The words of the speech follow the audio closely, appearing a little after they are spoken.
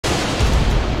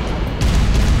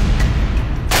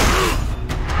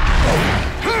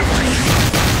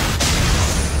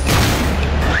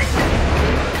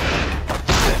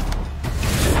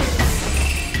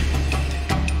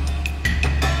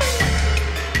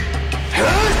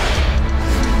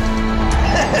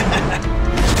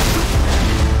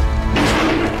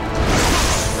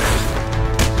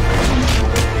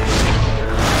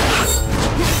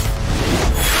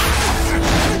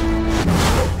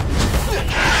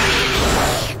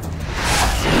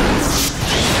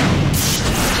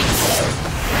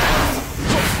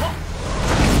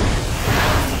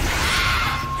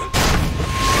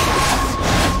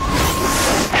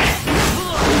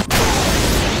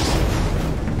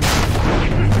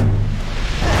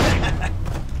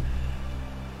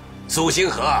苏星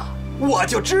河，我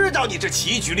就知道你这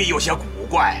棋局里有些古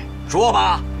怪。说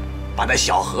吧，把那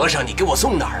小和尚你给我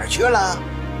送哪儿去了？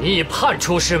你叛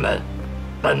出师门，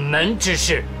本门之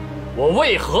事，我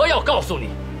为何要告诉你？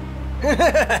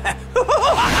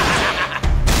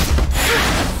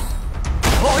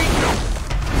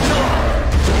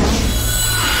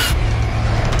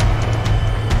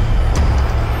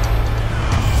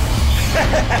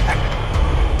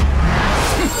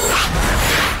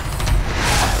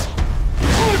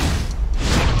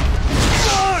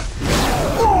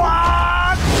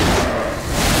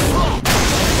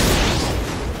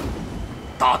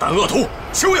大胆恶徒，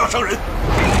休要伤人！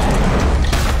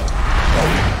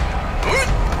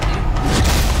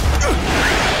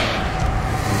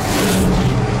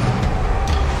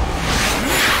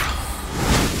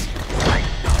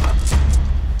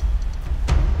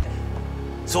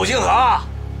苏星河，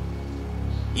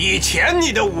以前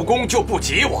你的武功就不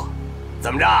及我，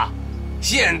怎么着？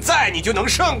现在你就能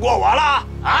胜过我了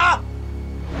啊？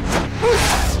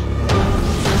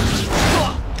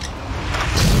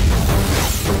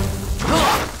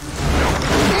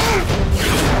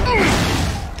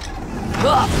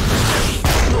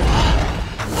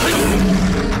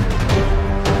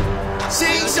星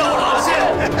宿老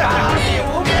仙，大力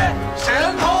无边，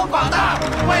神通广大，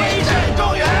威震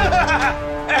中原。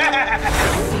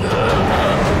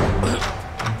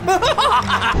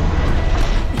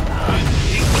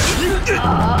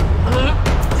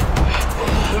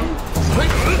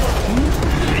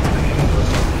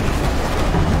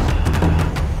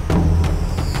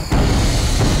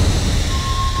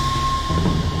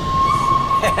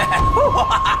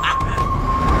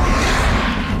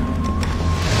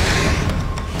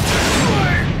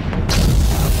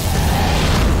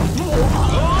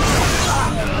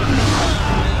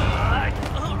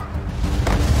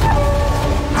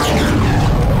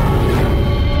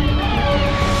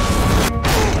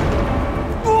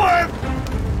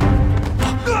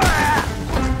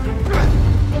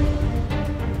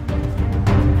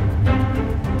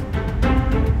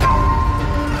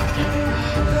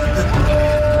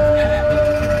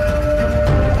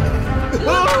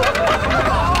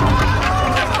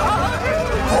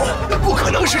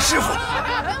是师傅，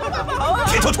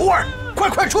铁头徒儿，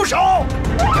快出手！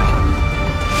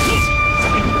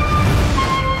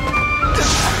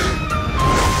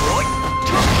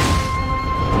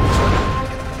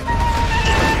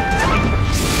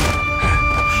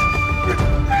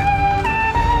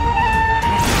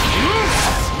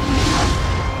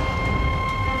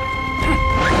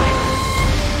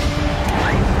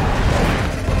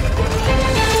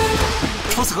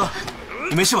方子哥，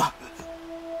你没事吧？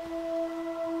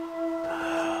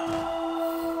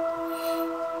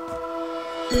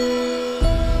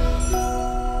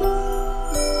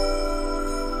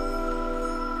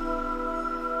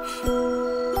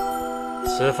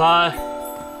此番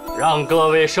让各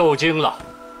位受惊了，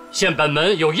现本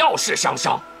门有要事相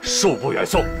商，恕不远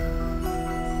送。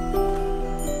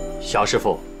小师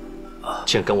傅，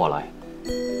请跟我来。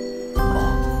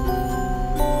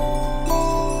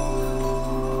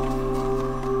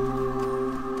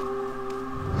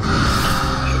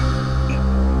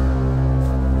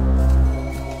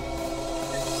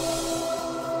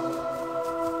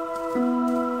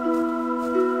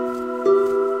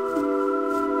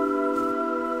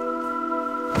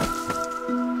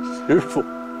师父，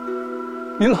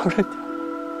你老人家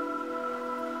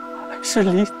还是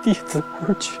离弟子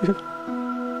而去了，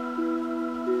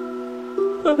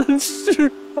恩师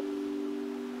啊！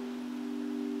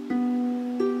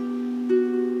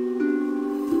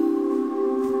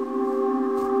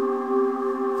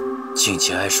请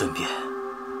节哀顺变。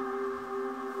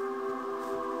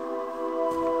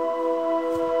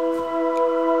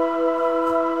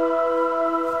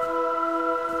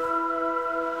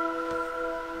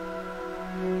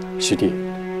师弟，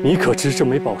你可知这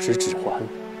枚宝石指环，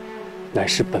乃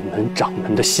是本门掌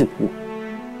门的信物？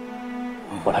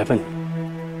我来问你，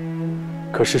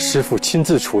可是师父亲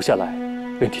自除下来，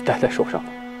为你戴在手上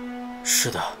的？是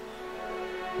的。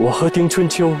我和丁春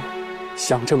秋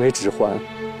想这枚指环，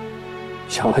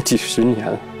想了几十年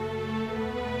了。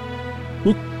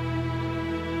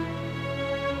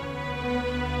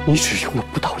你只用了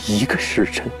不到1个时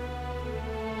辰，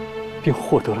便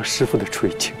获得了师父的垂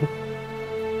青。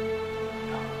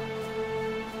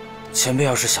前辈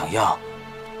要是想要，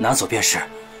拿走便是。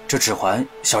这指环，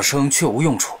小生确无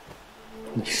用处。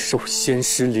你受仙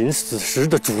师临死时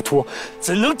的嘱托，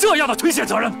怎能这样的推卸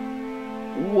责任？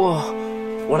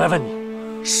我来问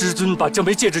你，师尊把这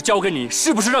枚戒指交给你，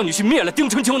是不是让你去灭了丁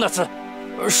春秋那厮？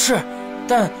是，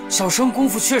但小生功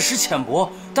夫确实浅薄，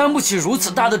担不起如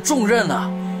此大的重任啊。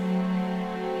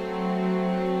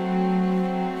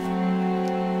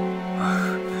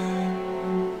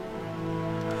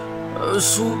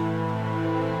叔。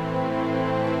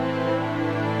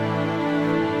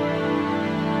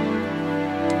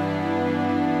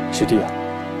师弟啊，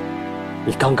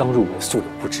你刚刚入门，素有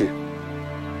不知。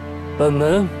本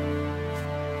门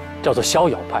叫做逍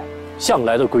遥派，向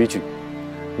来的规矩，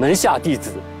门下弟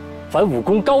子凡武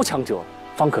功高强者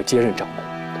方可接任掌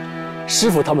门。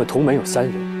师傅他们同门有3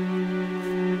人，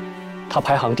他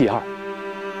排行第2，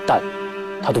但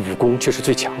他的武功却是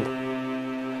最强的，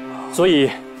所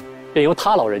以便由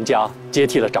他老人家接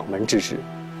替了掌门之职。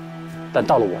但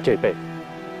到了我这辈，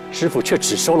师傅却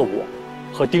只收了我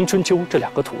和丁春秋这2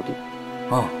个徒弟，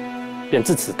便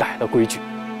自此改了规矩，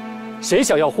谁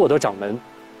想要获得掌门，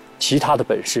其他的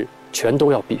本事全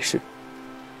都要比试，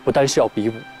不单是要比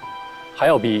武，还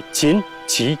要比琴、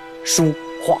棋、书、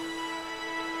画。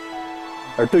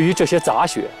而对于这些杂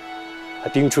学，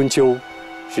丁春秋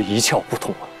是一窍不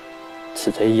通啊！此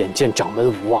贼眼见掌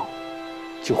门无望，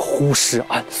竟忽视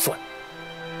暗算，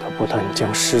他不但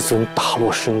将师尊打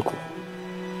落深谷，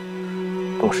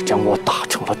更是将我打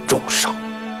成了重伤。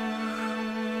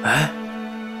哎，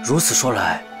如此说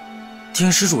来，丁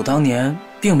施主当年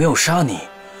并没有杀你，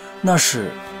那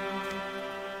是……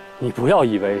你不要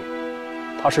以为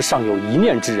他是尚有一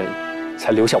念之人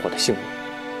才留下我的性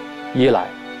命。一来，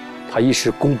他一时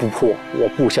攻不破我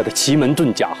布下的奇门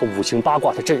遁甲和五行八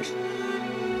卦的阵势；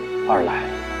二来，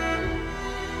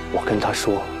我跟他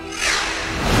说。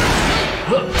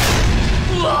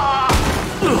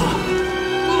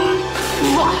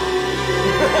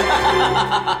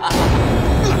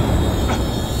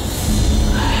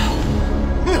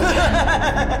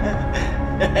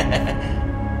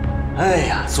哎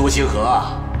呀，苏星河，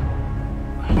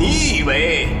你以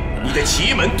为你的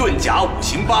奇门遁甲、五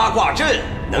行八卦阵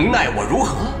能奈我如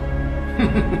何？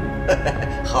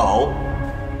好，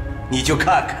你就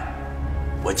看看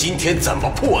我今天怎么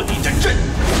破你的阵。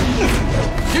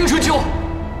丁春秋，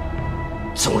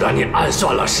纵然你暗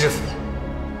算了师傅，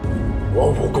我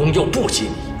武功又不及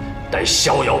你，但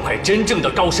逍遥派真正的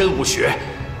高深武学，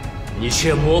你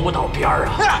却摸不到边儿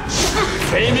啊！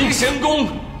北冥神功，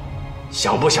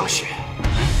想不想学？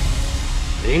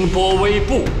凌波微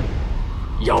步，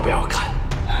要不要看？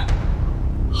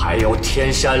还有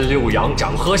天山六阳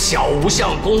掌和小无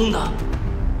相功呢。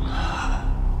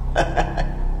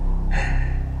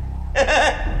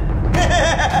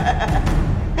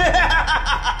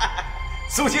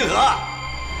苏星河，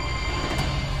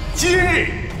今日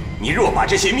你若把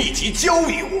这些秘籍交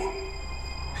予我，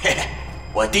嘿嘿，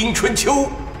我丁春秋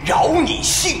饶你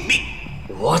性命。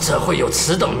我怎会有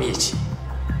此等秘籍？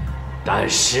但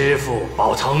师父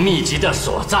宝藏秘籍的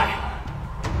所在，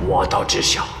我倒知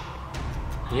晓。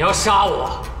你要杀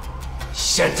我，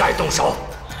现在动手！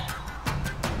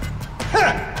哼！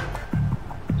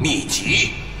秘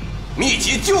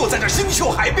籍就在这星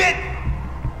宿海边，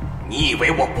你以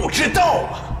为我不知道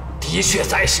吗？的确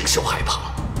在星宿海旁，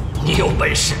你有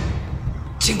本事，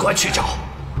尽管去找。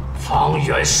方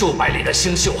圆数百里的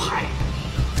星宿海，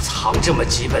藏这么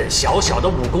几本小小的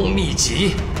武功秘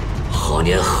籍，何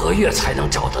年何月才能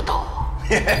找得到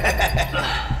啊？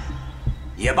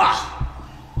也罢，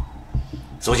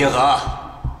苏星河，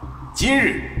今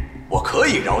日我可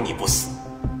以饶你不死，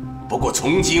不过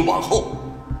从今往后，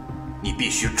你必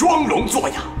须装聋作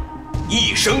哑，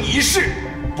一生一世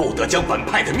不得将本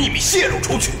派的秘密泄露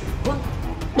出去。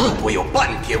如果有半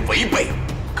点违背，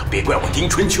可别怪我丁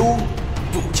春秋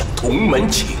不讲同门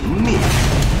情面。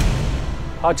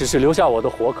他只是留下我的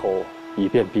活口，以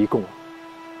便逼供。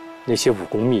那些武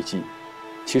功秘籍，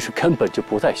其实根本就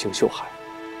不在星宿海。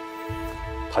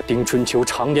他丁春秋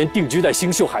常年定居在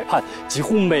星宿海畔，几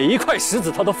乎每一块石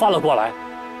子他都翻了过来，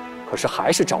可是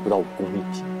还是找不到武功秘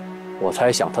籍。我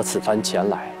猜想他此番前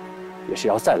来，也是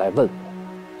要再来问我，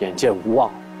眼见无望，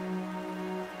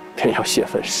便要泄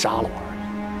愤杀了我而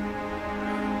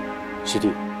已。师弟，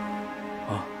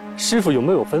师父有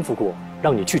没有吩咐过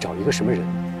让你去找一个什么人，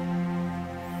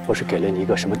或是给了你一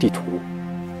个什么地图？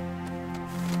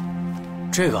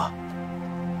这个，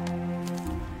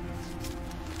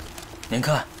您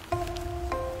看，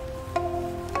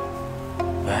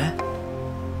哎，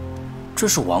这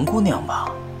是王姑娘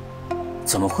吧？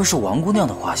怎么会是王姑娘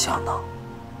的画像呢？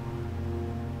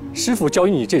师父交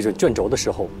予你这卷卷轴的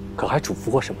时候，可还嘱咐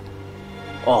过什么呢？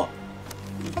哦，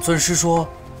尊师说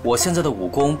我现在的武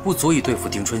功不足以对付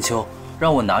丁春秋，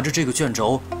让我拿着这个卷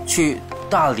轴去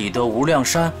大理的无量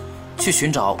山，去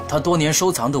寻找他多年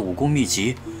收藏的武功秘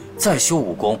籍，再修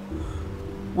武功。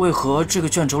为何这个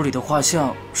卷轴里的画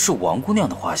像是王姑娘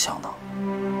的画像呢？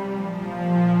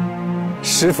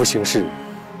师父行事，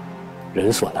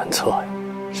人所难测呀。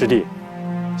师弟，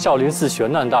少林寺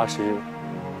玄难大师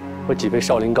和几位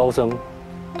少林高僧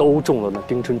都中了那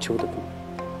丁春秋的毒，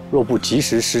若不及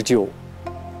时施救，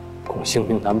恐性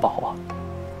命难保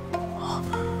啊！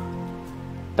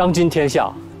当今天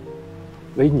下，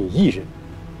唯你一人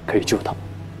可以救他。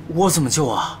我怎么救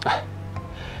啊？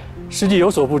师弟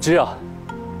有所不知啊，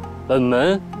本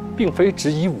门并非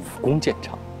只以武功见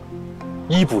长，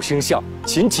医卜星象、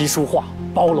琴棋书画，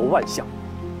包罗万象。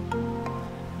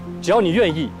只要你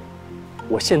愿意，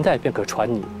我现在便可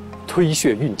传你推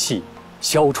血运气、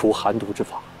消除寒毒之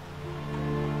法。